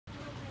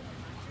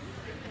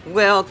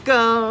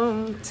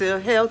Welcome to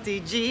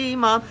Healthy G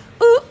Mom.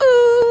 Ooh,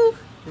 ooh.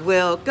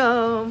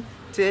 Welcome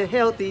to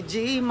Healthy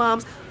G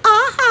Moms.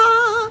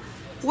 Aha!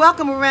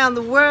 Welcome around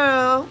the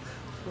world.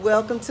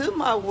 Welcome to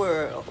my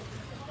world.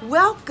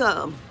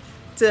 Welcome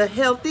to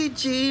Healthy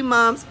G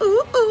Moms.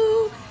 Ooh,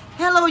 ooh.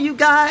 Hello, you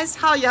guys.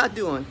 How y'all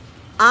doing?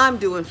 I'm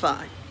doing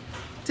fine.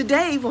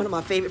 Today, one of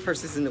my favorite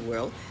persons in the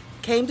world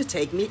came to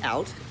take me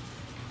out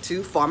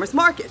to Farmers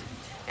Market.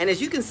 And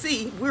as you can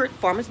see, we're at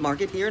Farmers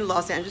Market here in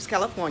Los Angeles,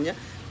 California,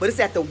 but it's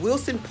at the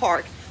Wilson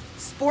Park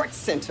Sports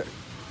Center.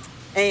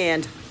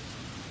 And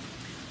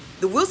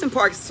the Wilson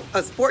Park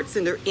Sports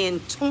Center in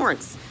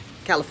Torrance,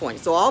 California.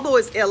 So although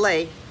it's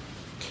LA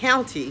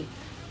County,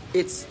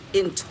 it's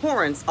in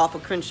Torrance off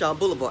of Crenshaw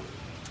Boulevard.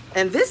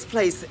 And this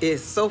place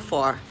is so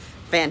far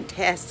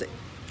fantastic.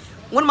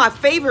 One of my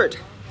favorite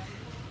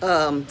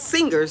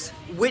singers,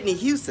 Whitney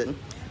Houston,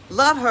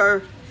 love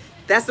her.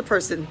 That's the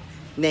person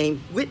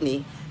named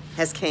Whitney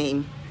has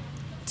came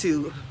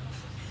to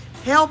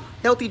help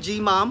Healthy G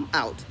Mom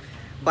out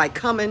by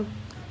coming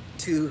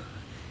to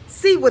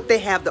see what they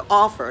have to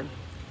offer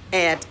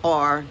at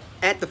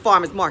the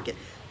farmers market.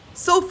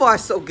 So far,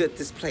 so good.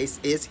 This place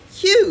is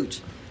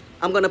huge.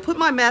 I'm gonna put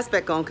my mask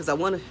back on because I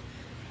want to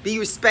be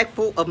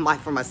respectful of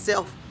for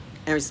myself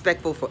and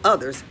respectful for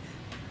others.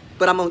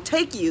 But I'm gonna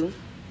take you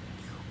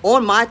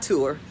on my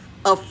tour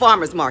of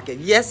farmers market.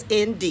 Yes,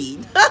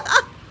 indeed.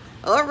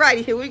 All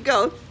righty, here we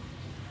go.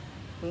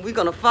 And we're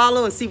gonna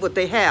follow and see what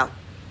they have.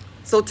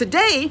 So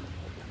today,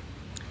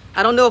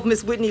 I don't know if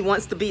Miss Whitney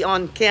wants to be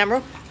on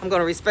camera. I'm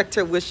gonna respect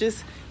her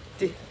wishes.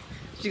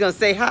 She's gonna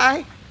say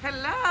hi.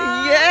 Hello.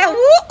 Yeah,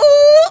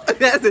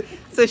 woo-oo.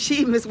 So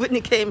Miss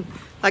Whitney came,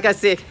 like I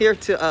said, here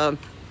to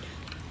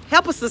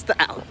help a sister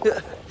out.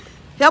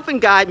 Help and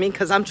guide me,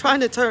 because I'm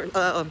trying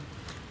to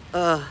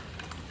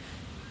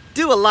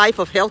do a life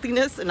of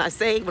healthiness. And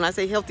when I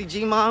say Healthy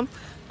G Mom,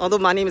 although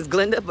my name is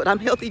Glenda, but I'm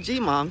Healthy G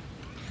Mom.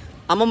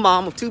 I'm a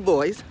mom of 2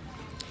 boys.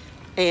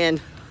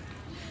 And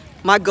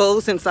my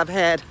goal since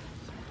I've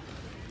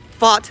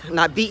fought and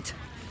I beat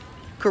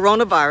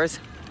coronavirus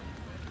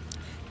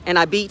and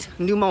I beat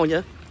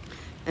pneumonia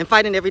and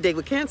fighting every day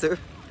with cancer,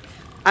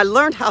 I'm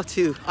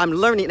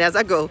learning as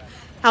I go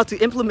how to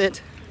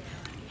implement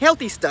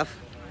healthy stuff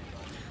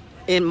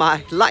in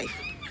my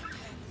life.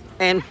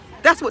 And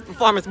that's what the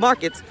farmers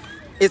markets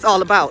is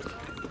all about.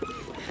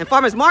 And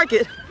farmers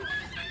market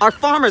are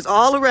farmers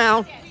all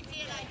around.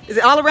 Is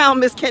it all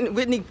around Miss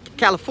Whitney,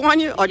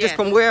 California, or just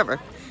from wherever?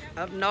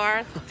 Up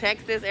north,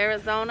 Texas,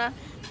 Arizona.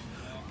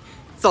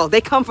 So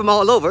they come from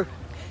all over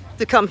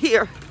to come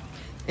here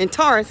in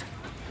Torrance.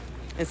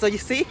 And so you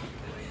see,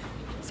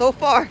 so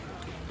far,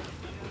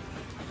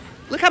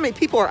 look how many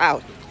people are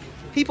out.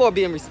 People are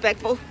being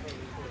respectful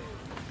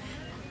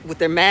with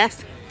their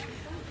masks.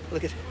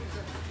 Look at,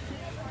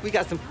 we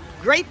got some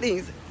great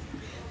things.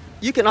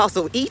 You can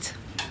also eat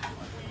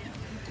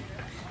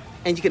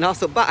and you can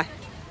also buy.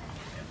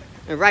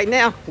 And right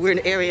now we're in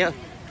the area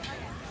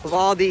of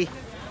all the,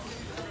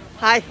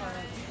 hi,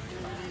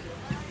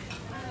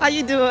 how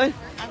you doing?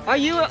 Are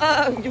you,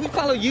 do we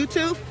follow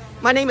YouTube?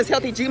 My name is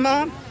Healthy G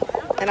Mom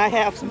and I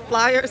have some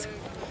flyers.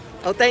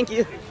 Oh, thank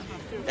you.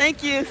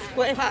 Thank you.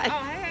 Wait, hi.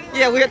 Oh, hey.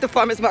 Yeah, we're at the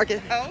farmers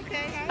market. Oh,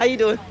 okay. How you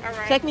doing? All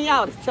right. Check me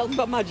out. Tell me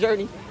about my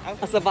journey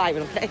of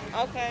surviving, okay?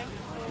 Okay.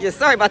 Yeah,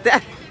 sorry about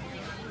that.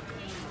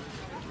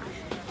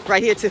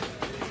 Right here too.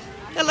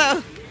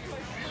 Hello.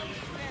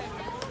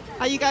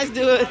 How you guys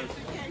doing?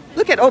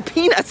 Look at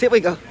peanuts. Here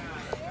we go.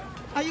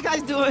 How you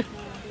guys doing?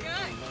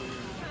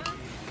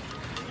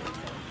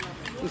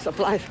 Some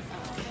supplies.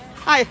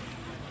 Hi.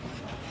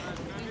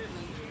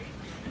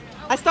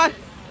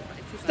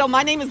 So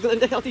my name is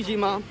Glenda, Healthy G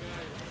Mom,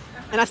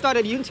 and I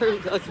started a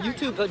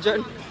YouTube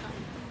journey.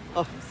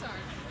 Oh,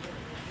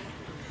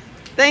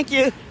 thank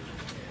you.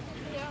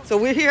 So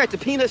we're here at the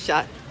peanut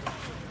shop,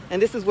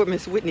 and this is where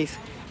Miss Whitney's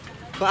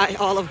buy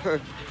all of her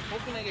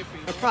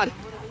product.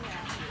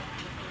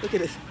 Look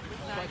at this.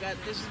 So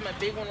this is my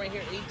big one right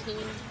here, 18,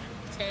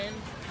 10,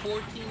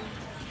 14,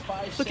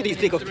 5, Look at these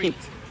big old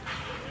peanuts.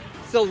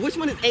 So which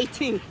one is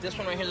 18? This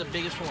one right here is the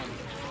biggest one.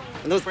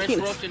 And those fresh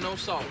peanuts. Roasted, no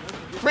salt.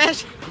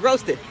 Fresh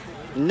roasted,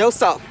 no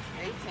salt.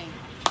 18.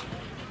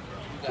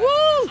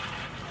 Woo!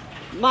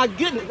 My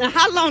goodness. Now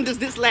how long does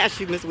this last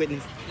you, Miss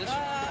Whitney?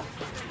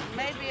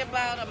 Maybe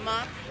about a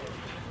month.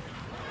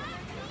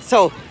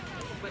 So,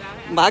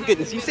 my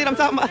goodness, you see what I'm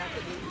talking about?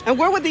 And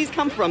where would these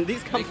come from? They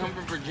come from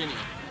Virginia.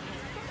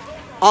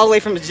 All the way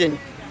from Virginia.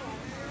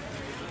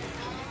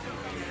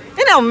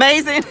 Isn't that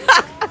amazing?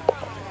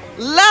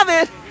 Love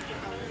it.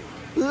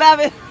 Love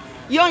it.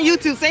 You on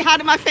YouTube, say hi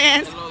to my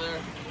fans. Hello there.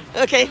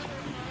 Okay.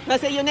 Can I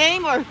say your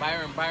name or?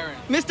 Byron.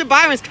 Mr.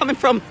 Byron's coming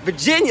from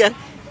Virginia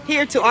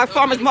here to our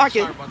farmers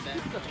market. Sorry about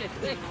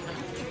that.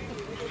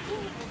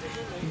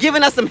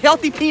 Giving us some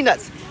healthy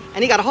peanuts.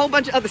 And he got a whole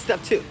bunch of other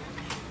stuff too.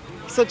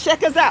 So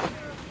check us out.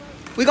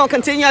 We're going to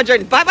continue our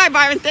journey. Bye-bye,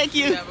 Byron. Thank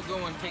you. Have a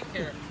good one. Take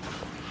care.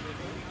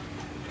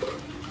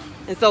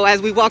 And so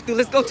as we walk through,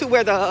 let's go to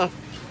where the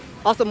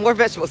also more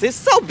vegetables. It's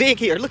so big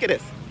here. Look at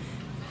this.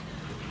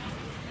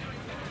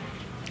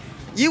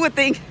 You would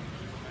think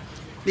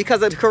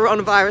because of the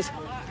coronavirus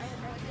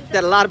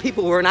that a lot of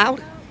people weren't out,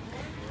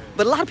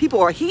 but a lot of people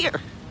are here.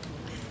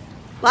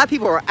 A lot of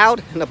people are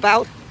out and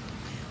about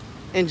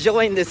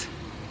enjoying this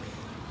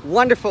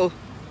wonderful,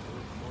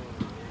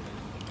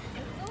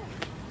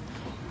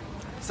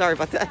 sorry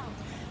about that.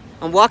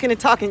 I'm walking and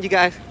talking, you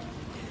guys.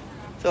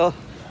 So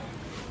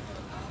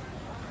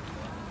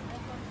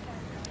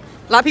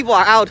a lot of people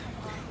are out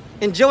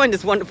enjoying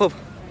this wonderful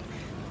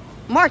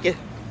market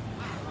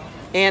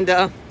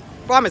and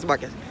farmers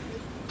market.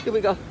 Here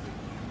we go.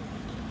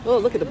 Oh,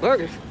 look at the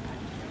burgers.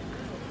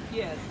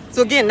 Yes.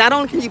 So again, not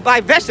only can you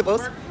buy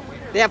vegetables,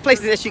 they have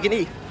places that you can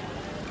eat.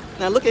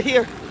 Now look at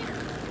here.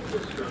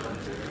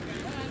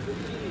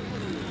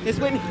 Miss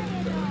Whitney.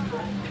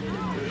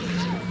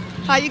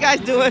 How you guys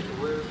doing?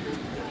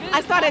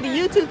 I started a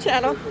YouTube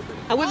channel.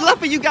 I would love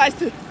for you guys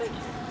to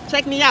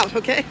check me out,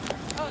 okay?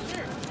 Oh,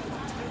 sure.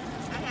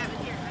 I have it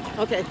here.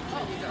 Okay.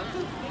 Oh, you go.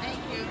 Thank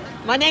you.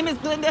 My name is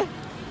Glenda.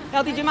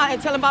 Healthy Jima,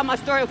 and tell them about my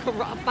story of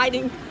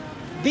fighting,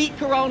 beat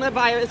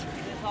coronavirus,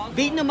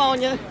 beat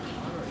pneumonia,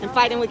 and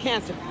fighting with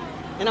cancer.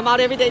 And I'm out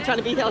every day trying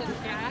to be healthy.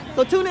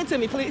 So tune in to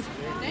me, please.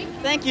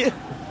 Thank you.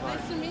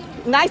 Nice to meet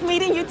you. Nice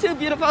meeting you too,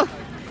 beautiful.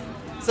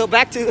 So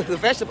back to the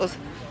vegetables.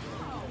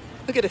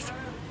 Look at this.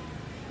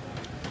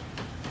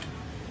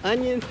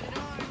 Onion.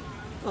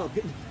 Oh,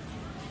 goodness.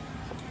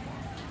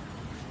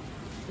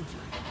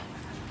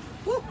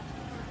 Woo.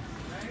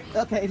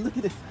 Okay, look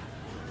at this.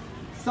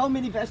 So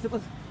many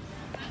vegetables.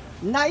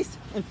 Nice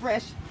and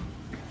fresh.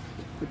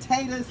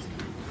 Potatoes.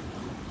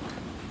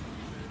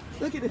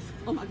 Look at this.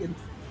 Oh my goodness.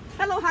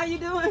 Hello, how you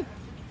doing?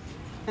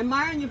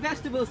 Admiring your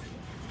vegetables.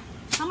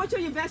 How much are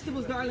your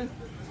vegetables, darling?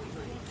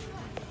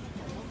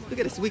 Look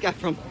at this. We got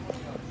from,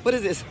 what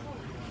is this?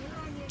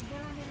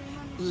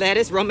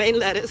 Lettuce, romaine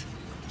lettuce.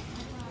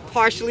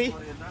 Parsley.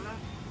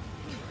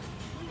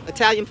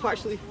 Italian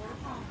parsley.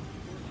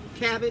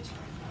 Cabbage.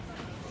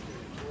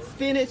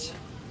 Spinach.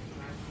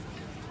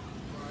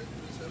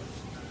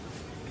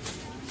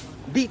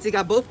 Beets, they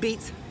got both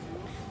beets.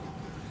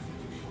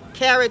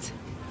 Carrots.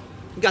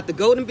 You got the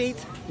golden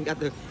beets. You got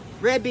the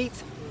red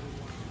beets.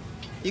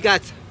 You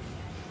got,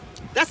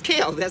 that's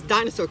kale. That's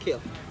dinosaur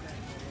kale.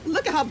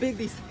 Look at how big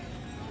these,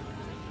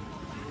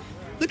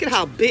 look at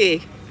how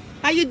big.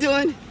 How you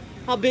doing?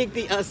 How big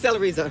the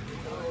celeries are.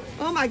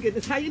 Oh my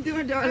goodness. How you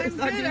doing, darling? I'm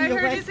good. I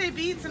heard you say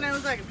beets, and I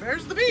was like,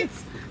 where's the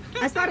beets?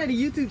 I started a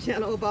YouTube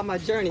channel about my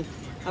journey.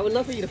 I would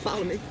love for you to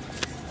follow me.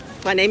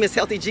 My name is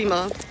Healthy G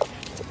Mom.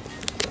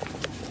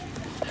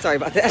 Sorry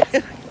about that.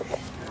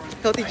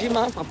 Healthy G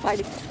Mom. I'm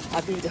fighting.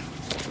 I beat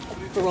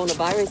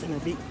coronavirus and I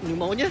beat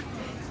pneumonia.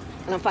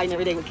 And I'm fighting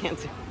every day with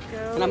cancer.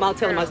 And I'm out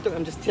telling my story.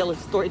 I'm just telling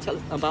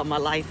storytelling about my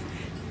life.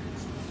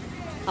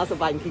 I'll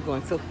survive and keep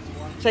going. So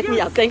check me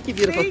out. Thank you,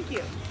 beautiful. Thank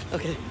you.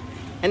 Okay.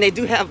 And they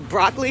do have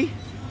broccoli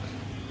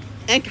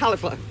and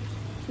cauliflower.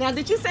 Now,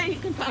 did you say you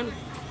can find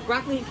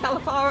broccoli and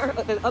cauliflower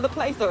at other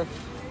place, or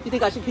you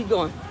think I should keep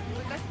going?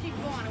 Let's keep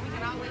going, and we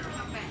can always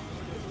come back.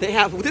 They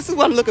have, this is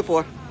what I'm looking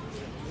for.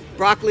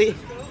 Broccoli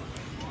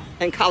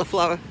and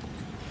cauliflower.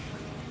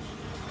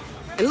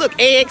 And look,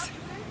 eggs.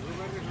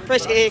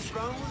 Fresh eggs.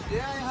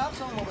 Yeah, I have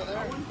some over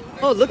there.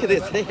 Oh, look at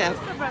this. They have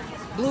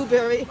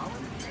blueberry.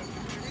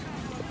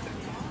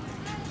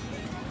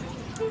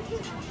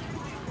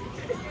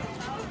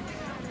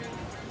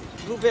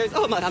 Blueberries.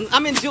 Oh my,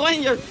 I'm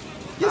enjoying your stuff.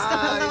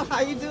 Hello,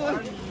 how you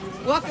doing?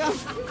 Welcome.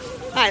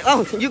 Hi.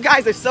 Oh, you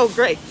guys are so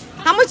great.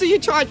 How much do you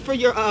charge for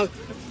your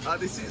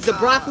This is the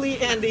broccoli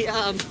and the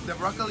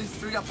broccoli is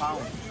 $3 a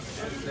pound.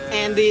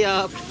 and the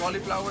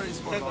Cauliflower is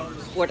 $4.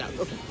 $4?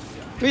 Okay.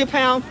 $3 a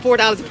pound,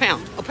 $4 a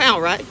pound. A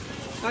pound, right?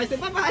 All right, say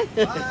bye-bye.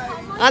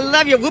 I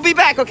love you. We'll be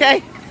back,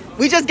 okay?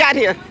 We just got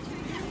here.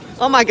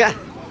 Oh my God.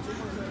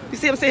 You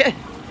see what I'm saying?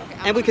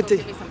 And we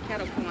continue. Give me some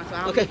kettle corn, so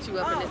I'll Okay. meet you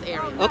up in this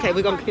area. Okay,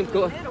 we're gonna keep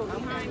going.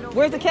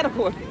 Where's the kettle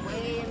corn?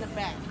 Way in the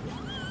back.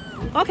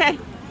 Okay.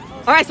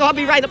 All right, so I'll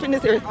be right up in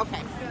this area.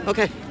 Okay.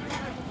 Okay.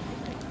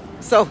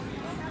 So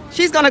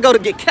she's gonna go to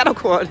get kettle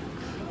corn,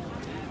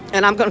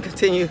 and I'm gonna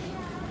continue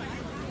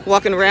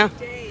walking around.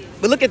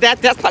 But look at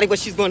that. That's probably what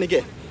she's going to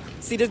get.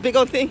 See this big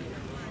old thing?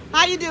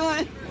 How you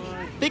doing?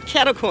 Big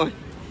kettle corn.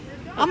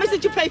 How much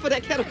did you pay for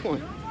that kettle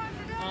corn?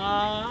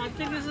 I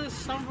think this is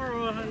somewhere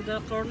in the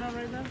corner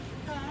right now.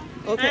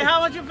 Okay. Hey, how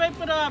much you pay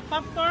for the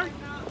popcorn?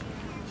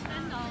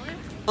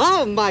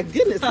 Oh my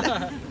goodness.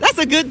 That's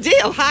a good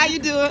deal. How you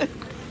doing?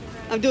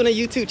 I'm doing a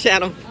YouTube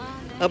channel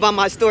about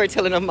my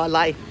storytelling of my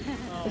life.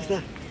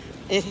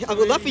 And I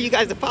would love for you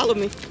guys to follow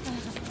me.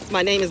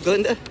 My name is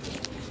Glenda,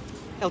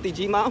 Healthy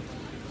G Mom.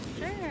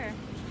 Sure.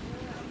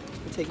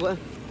 Take one.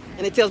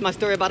 And it tells my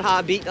story about how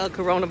I beat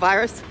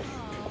coronavirus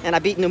and I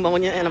beat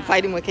pneumonia and I'm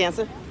fighting with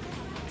cancer.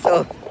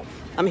 So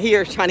I'm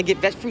here trying to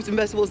get fruits and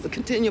vegetables to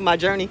continue my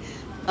journey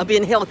of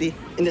being healthy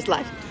in this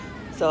life.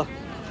 So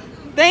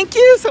thank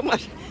you so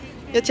much.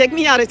 Yeah, check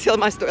me out and tell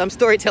my story. I'm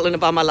storytelling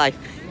about my life.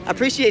 I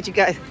appreciate you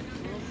guys.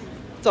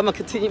 So I'm gonna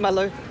continue my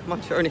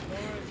journey.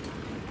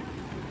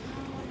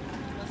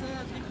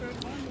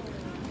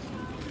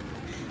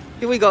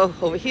 Here we go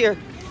over here.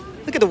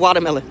 Look at the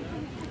watermelon.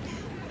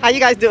 How you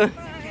guys doing?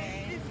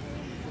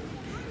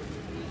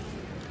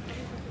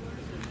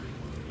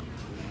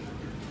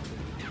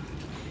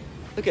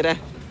 Look at that.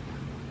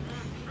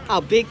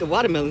 How big the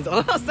watermelons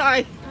are. Oh,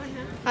 sorry.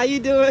 How you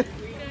doing?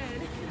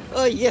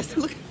 Oh, yes.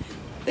 Look.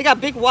 They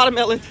got big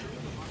watermelons.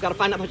 Gotta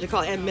find out what you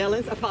call and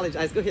melons. I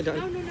apologize. Go ahead,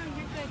 darling. No, you're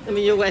good. Let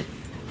me your way.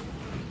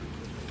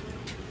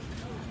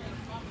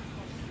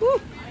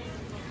 Woo.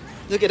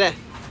 Look at that.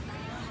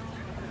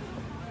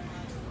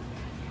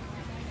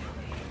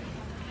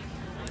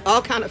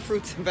 All kind of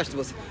fruits and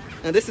vegetables.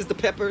 And this is the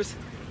peppers.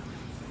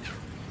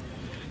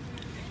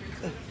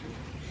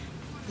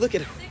 Look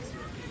at it.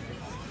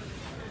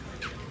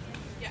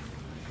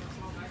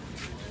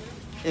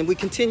 And we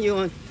continue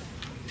on.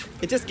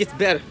 It just gets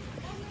better.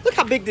 Look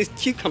how big these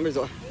cucumbers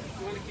are.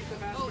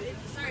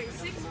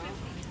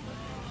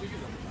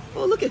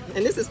 Oh, look at,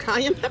 and this is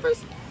cayenne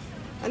peppers.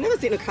 I've never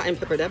seen a cayenne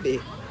pepper that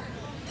big.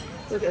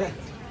 Look at that.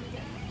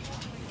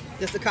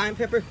 That's the cayenne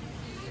pepper,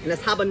 and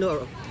that's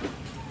habanero.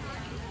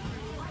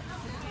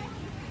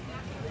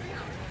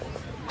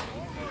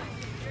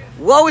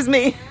 Woe is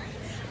me.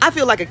 I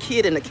feel like a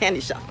kid in a candy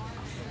shop.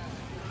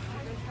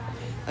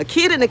 A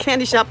kid in a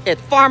candy shop at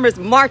Farmer's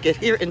Market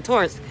here in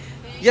Torrance.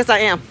 Yes, I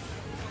am.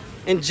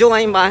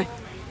 Enjoying myself.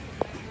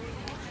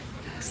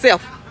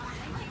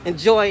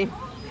 Enjoying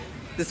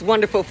this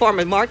wonderful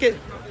farmer's market.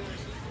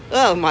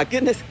 Oh my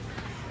goodness.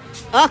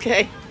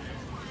 Okay.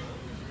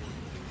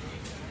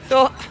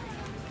 So,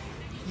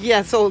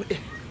 yeah, so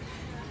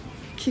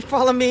keep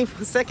following me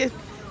for a second.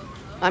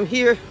 I'm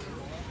here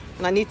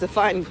and I need to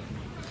find,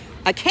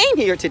 I came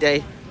here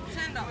today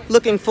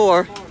looking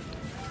for,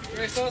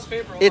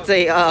 it's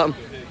a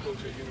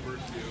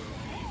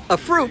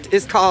fruit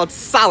is called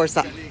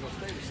SourSop.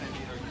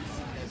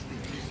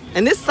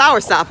 And this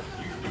SourSop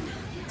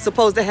is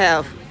supposed to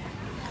have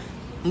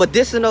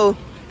medicinal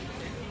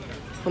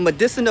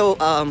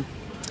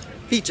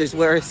features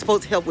where it's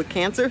supposed to help with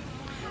cancer.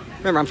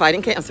 Remember, I'm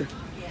fighting cancer.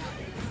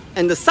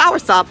 And the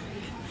SourSop,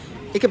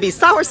 it could be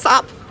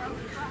SourSop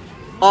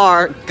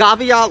or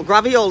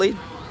Gravioli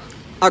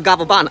or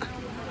Guanabana.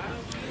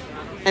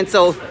 And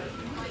so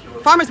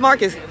farmers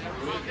markets,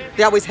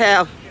 they always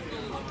have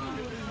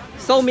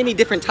so many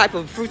different type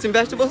of fruits and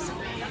vegetables.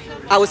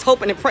 I was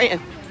hoping and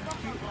praying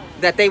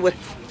that they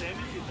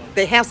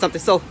have something.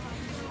 So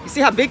you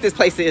see how big this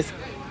place is.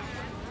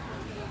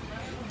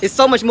 It's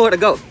so much more to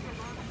go.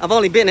 I've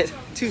only been at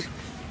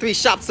 2-3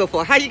 shops so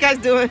far. How you guys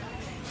doing?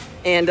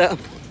 And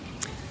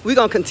we're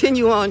gonna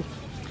continue on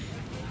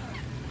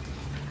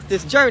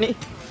this journey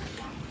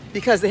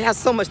because they have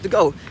so much to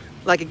go.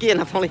 Like again,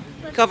 I've only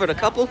covered a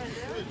couple.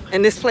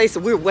 And this place,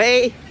 we're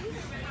way,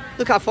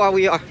 look how far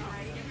we are.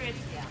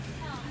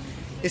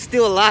 There's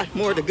still a lot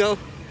more to go.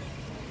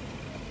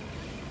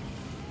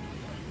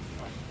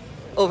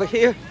 Over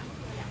here,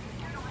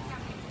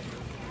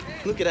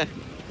 look at that.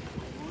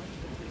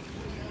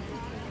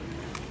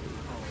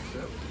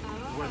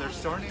 Where they're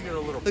starting to get a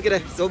little. Look at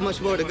that, so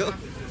much more to go.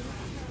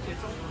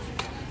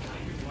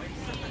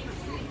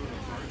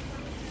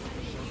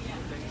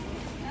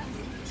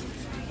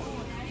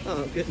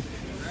 Oh, good.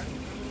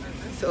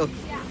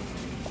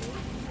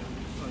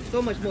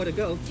 So much more to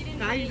go.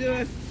 How you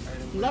doing?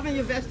 Loving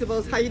your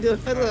vegetables. How you doing?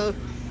 Hello.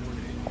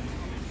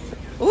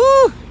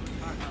 Woo!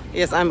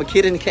 Yes, I'm a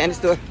kid in the candy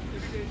store.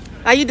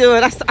 How you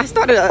doing? I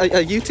started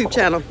a YouTube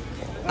channel.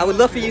 I would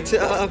love for you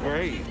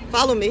to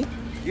follow me.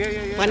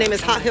 Yeah. My name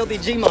is Hot Healthy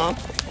G Mom.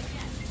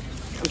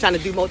 I'm trying to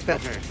do multiple.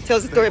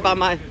 Tells a story about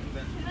my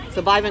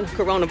surviving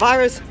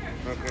coronavirus,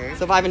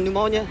 surviving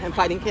pneumonia, and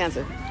fighting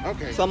cancer.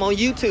 Okay. So I'm on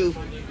YouTube,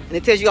 and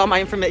it tells you all my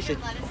information.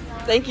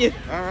 Thank you.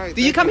 All right.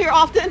 Do you come here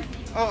often?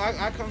 Oh,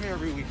 I come here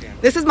every weekend.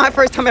 This is my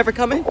first time ever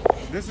coming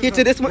This is here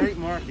to this great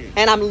one, market.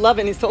 and I'm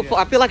loving it so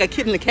far. I feel like a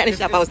kid in the candy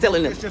shop. I was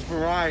telling them. It's just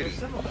variety.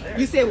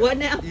 You said what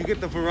now? You get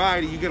the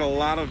variety. You get a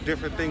lot of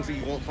different things that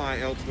you won't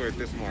find elsewhere at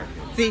this market.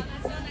 See,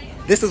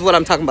 this is what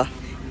I'm talking about.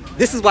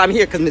 This is why I'm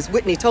here, because Miss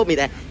Whitney told me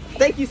that.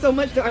 Thank you so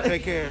much, darling.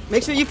 Take care.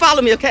 Make sure you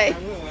follow me, okay? I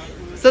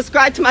will.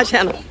 Subscribe to my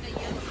channel.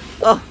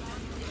 Oh,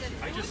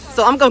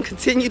 so I'm gonna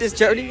continue this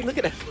journey. Look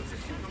at that.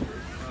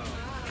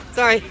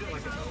 Sorry,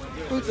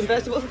 fruits and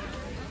vegetables.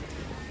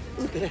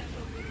 Look at that.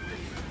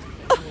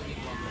 Oh,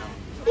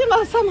 you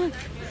know someone.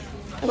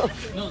 Hello.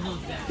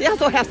 They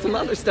also have some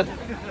other stuff.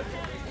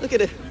 Look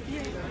at it.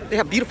 They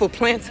have beautiful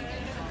plants.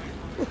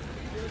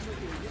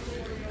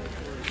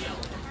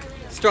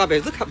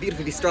 Strawberries. Look how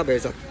beautiful these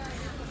strawberries are.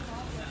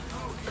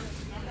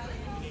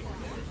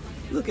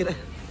 Look at that.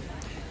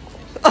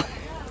 Oh.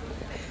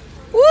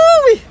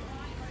 Woo-wee.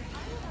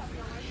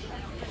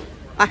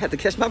 I had to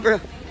catch my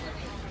breath.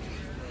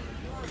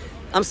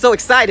 I'm so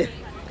excited.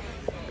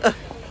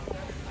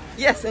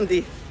 Yes,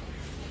 indeed.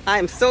 I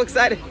am so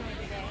excited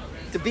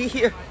to be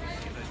here.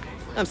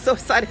 I'm so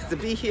excited to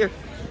be here.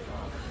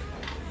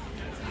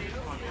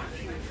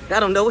 I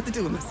don't know what to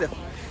do with myself.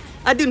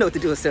 I do know what to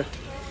do with myself.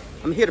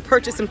 I'm here to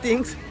purchase some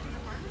things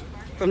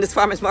from this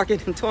farmer's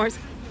market in Torrance.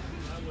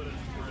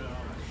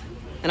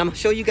 And I'm gonna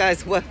show you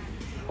guys what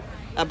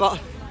I bought.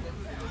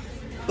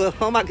 Well,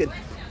 oh my goodness.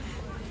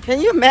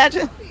 Can you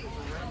imagine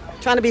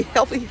trying to be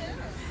healthy,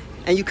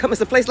 and you come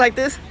to a place like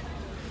this,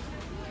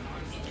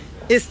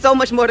 it's so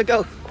much more to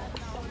go.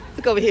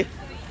 Look over here.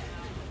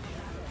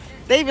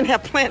 They even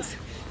have plants,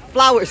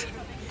 flowers.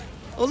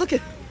 Oh, look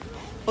at,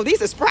 oh,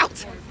 these are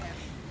sprouts.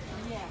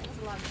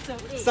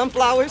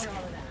 Sunflowers.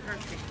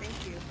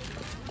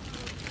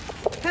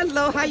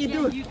 Hello, how you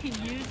doing? You can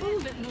use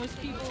it, but most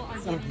people are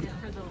getting it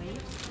for the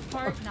leaf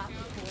part, not the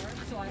core.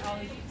 So I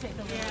always take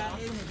a little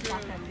off and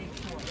drop that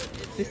leaf core.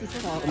 This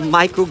is called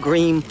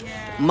Microgreen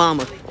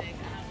Mama.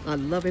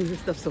 I'm loving this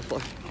stuff so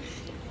far.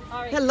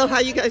 Hello, how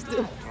you guys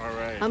doing? All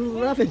right. I'm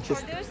loving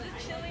this. There's the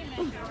chili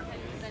mentor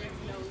that it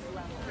nose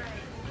level.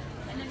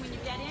 And then when you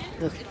get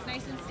in, it's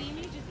nice and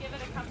steamy. Just give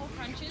it a couple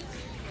crunches.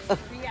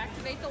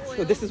 Reactivate the oil.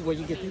 So this is where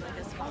you get the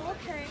Oh,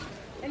 okay.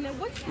 And then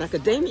what's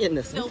macadamia in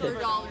this. silver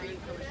dollar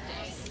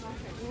eucalyptus?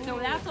 So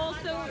that's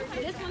also,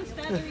 this one's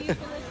feather eucalyptus.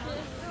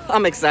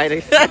 I'm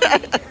excited.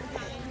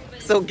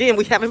 So again,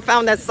 we haven't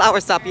found that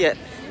SourSop yet.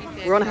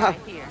 We're on a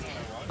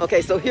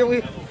okay, so here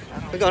we're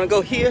gonna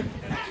go here.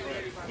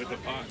 With the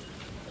pot.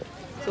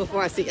 So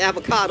far I see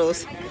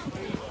avocados.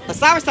 A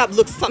SourSop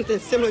looks something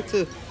similar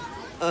to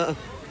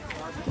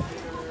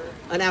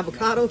an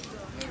avocado,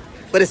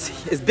 but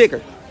it's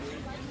bigger.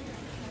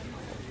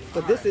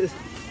 But this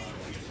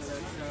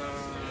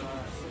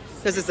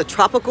is a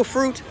tropical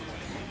fruit,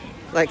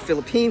 like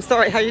Philippines.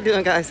 Sorry, how you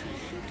doing, guys?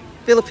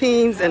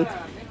 Philippines and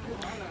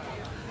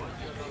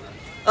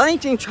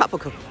anything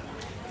tropical.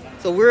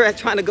 So we're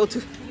trying to go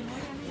to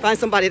find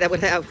somebody that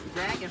would have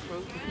Dragon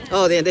fruit.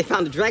 Oh, they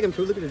found the dragon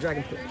fruit. Look at the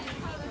dragon fruit.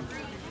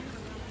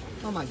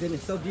 Oh my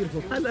goodness, so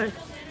beautiful. Hi there.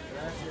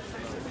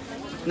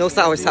 No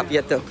SourSop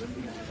yet though.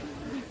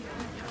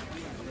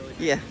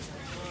 Yeah.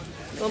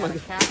 Oh my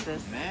god.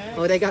 Cactus.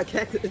 Oh, they got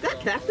cactus. Is that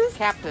cactus?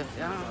 Cactus.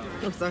 Yeah.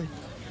 Oh, sorry.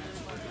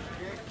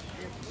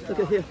 Look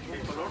at here.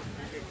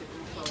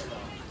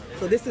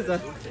 So this is a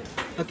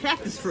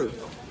cactus fruit.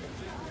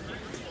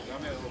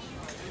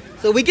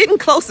 So we're getting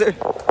closer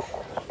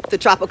to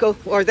tropical,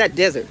 or is that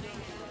desert?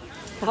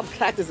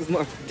 Cactus is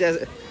more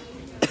desert.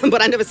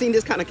 But I never seen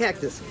this kind of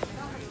cactus.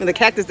 And the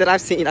cactus that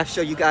I've seen, I'll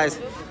show you guys,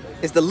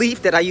 is the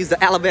leaf that I use,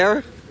 the aloe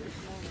vera.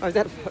 Or is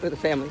that part of the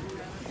family?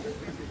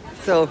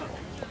 So,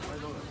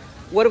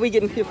 what are we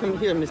getting here from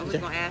here, I Mr. was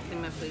Jack? going to ask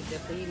him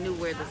if he knew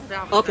where the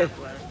south Okay.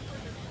 was.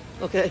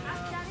 Okay.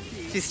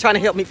 She's trying to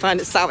help me find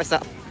the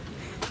SourSop.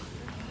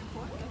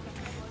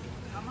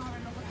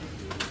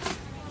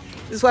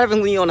 This is what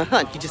happens when you're on a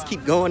hunt. You just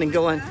keep going and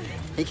going.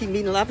 And you keep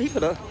meeting a lot of people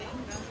though.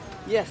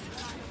 Yes.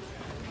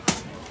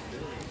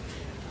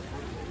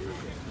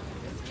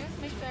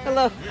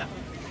 Hello.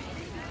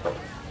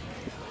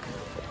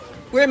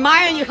 We're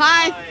admiring you.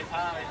 Hi.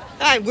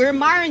 Hi. We're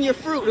admiring your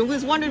fruit. And we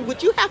was wondering,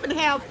 would you happen to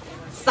have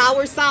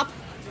SourSop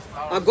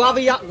or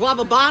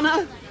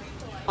Guanabana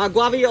or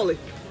Graviola?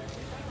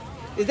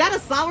 Is that a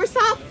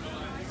SourSop?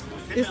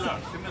 Similar.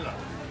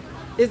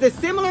 Is it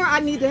similar? I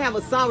need to have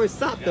a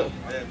SourSop though.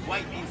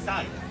 White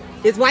inside.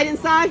 It's white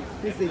inside?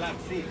 Let me see. Black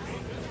seeds.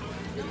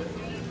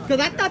 Because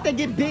I thought they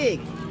get big.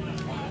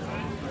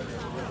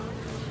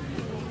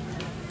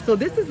 So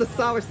this is a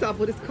SourSop,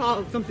 but it's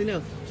called something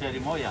else.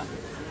 Cherimoya.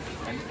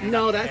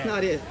 No, that's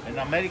not it. In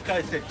America,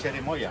 it's a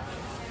cherimoya.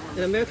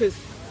 In America, it's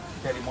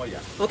Cherimoya.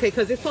 okay,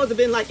 because it's supposed to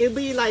be like, it'll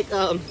be like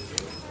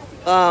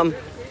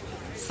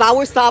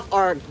SourSop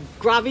or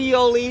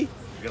Gravioli or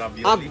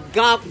Gravioli.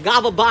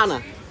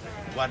 Guanabana.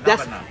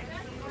 That's Guanabana.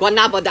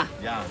 Guanabana.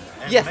 Yeah.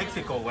 In Yes.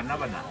 Mexico,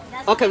 Guanabana.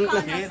 Okay.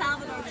 Here,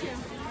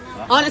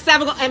 On El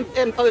Salvador and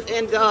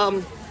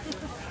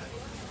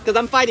because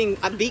I'm fighting,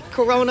 I beat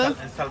Corona.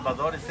 in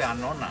Salvador, it's a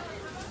anona.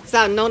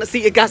 Nona.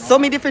 See, it got so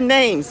many different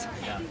names.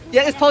 Yeah.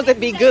 Yeah, it's supposed to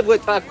be good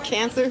with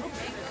cancer.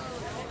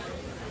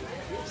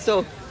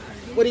 So,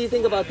 what do you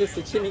think about this,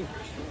 Chimney?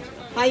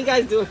 How you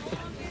guys doing?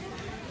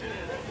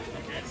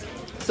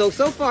 So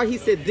far he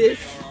said this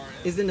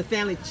is in the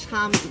family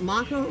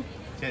Chamaco,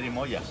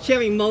 Cherimoya.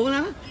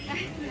 Cherimoya.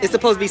 It's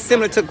supposed to be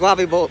similar to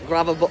Guanabana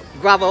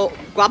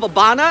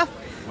Guanabana.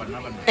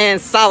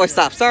 and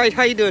SourSop. Sorry,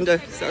 how you doing, there?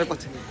 Sorry about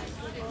that.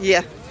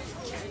 Yeah.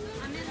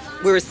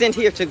 We were sent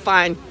here to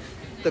find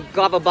the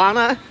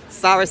Guanabana,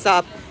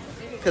 SourSop,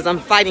 because I'm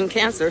fighting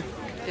cancer.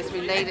 It's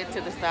related to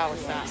the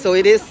soursop. So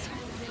it is.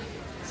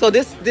 So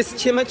this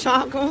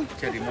chimichanga,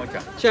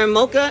 Cherimoya.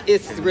 cherimoka,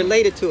 is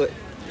related to it.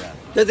 Yeah.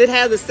 Does it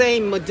have the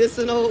same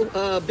medicinal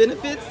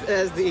benefits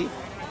as the?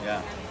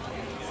 Yeah.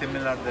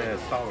 Similar to the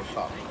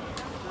soursop.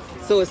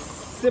 So it's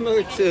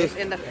similar to. It's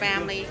in the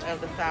family of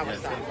the Yeah,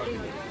 soursop. same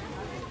family.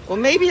 Well,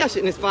 maybe I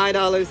shouldn't. It's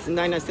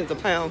 $5.99 a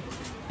pound.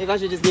 Maybe I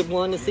should just get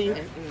one to see.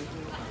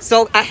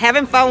 So I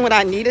haven't found what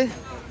I needed.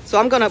 So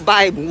I'm gonna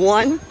buy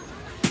one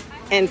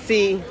and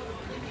see.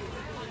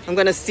 I'm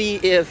gonna see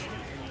if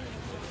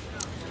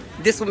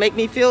this will make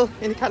me feel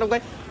any kind of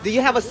way. Do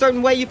you have a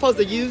certain way you're supposed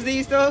to use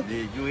these though?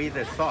 You eat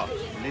it soft,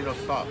 little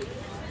soft.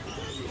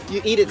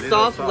 You eat it Little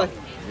soft, soft.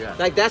 Yeah.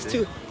 like that's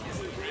too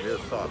Little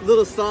soft.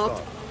 little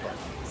soft.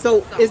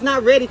 So it's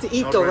not ready to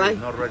eat Not though, ready,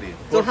 right? Not ready.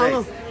 So 4 how days.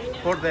 long?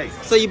 4 days.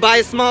 So you buy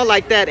it small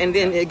like that and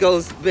then it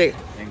goes big.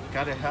 And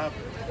cut it half.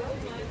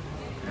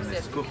 And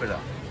Scoop it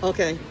up.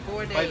 Okay.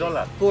 4 days.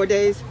 $5. 4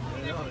 days.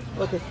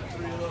 Okay.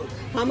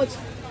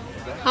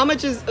 How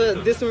much is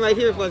this one right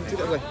here? Wait.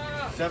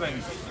 Seven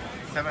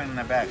in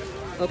the bag.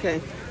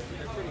 Okay.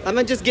 I'm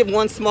gonna just get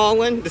one small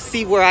one to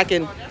see where I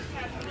can.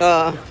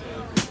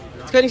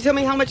 Can you tell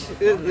me how much?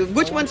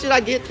 Which one should I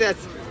get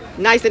that's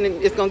nice and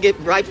it's gonna get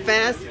ripe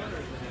fast?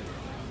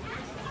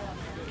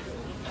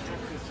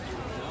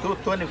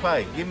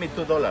 $2.25. Give me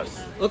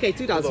 $2. Okay,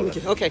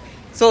 $2. Okay,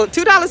 so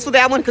 $2 for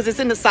that one because it's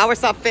in the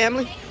SourSop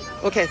family.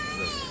 Okay.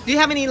 Do you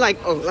have any like?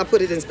 Oh, I'll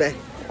put it in this bag.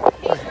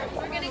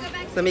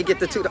 Let me get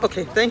the $2.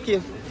 Okay, thank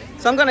you.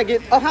 So I'm gonna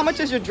get. Oh, how much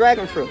is your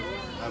dragon fruit?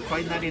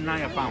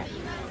 $5.99 a pound.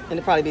 And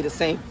it'll probably be the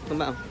same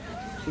amount.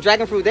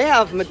 Dragon fruit, they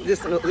have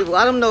medicinal. Well,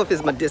 I don't know if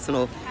it's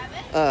medicinal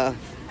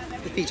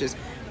features.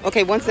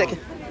 Okay, 1 second.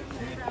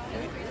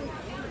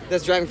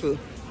 That's dragon fruit.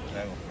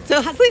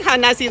 So see how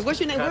nice he is. What's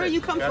your name? Where you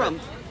come from?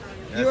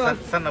 You're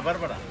Santa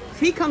Barbara.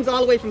 He comes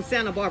all the way from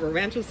Santa Barbara,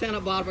 Rancho Santa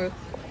Barbara,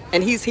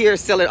 and he's here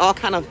selling all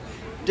kind of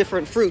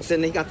different fruits.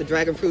 And they got the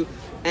dragon fruit,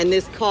 and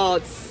it's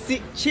called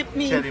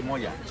Cherry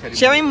Moya.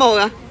 Cherry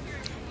Moya.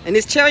 And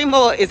this cherry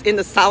moya is in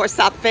the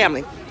SourSop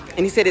family.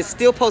 And he said it's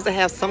still supposed to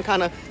have some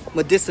kind of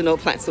medicinal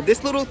plant. So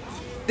this little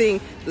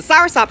thing, the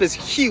SourSop is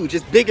huge.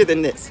 It's bigger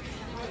than this.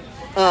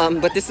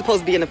 But this is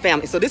supposed to be in the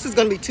family. So this is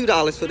going to be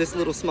 $2 for this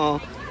little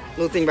small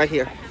little thing right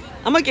here.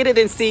 I'm going to get it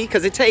and see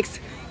because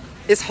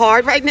it's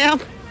hard right now.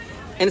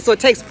 And so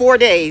it takes 4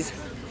 days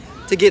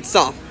to get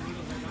soft.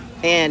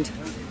 And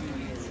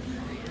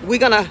I'm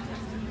going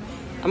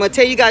to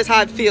tell you guys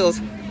how it feels.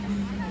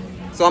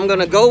 So I'm going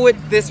to go with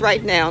this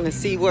right now and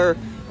see what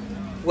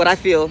I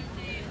feel.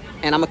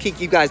 And I'm going to keep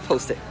you guys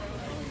posted.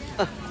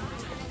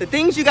 The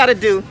things you got to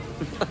do.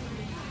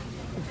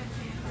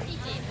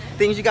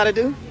 Things you got to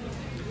do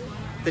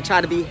to try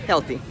to be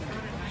healthy.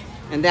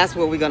 And that's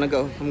where we're going to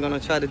go. I'm going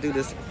to try to do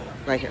this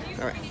right here.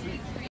 All right.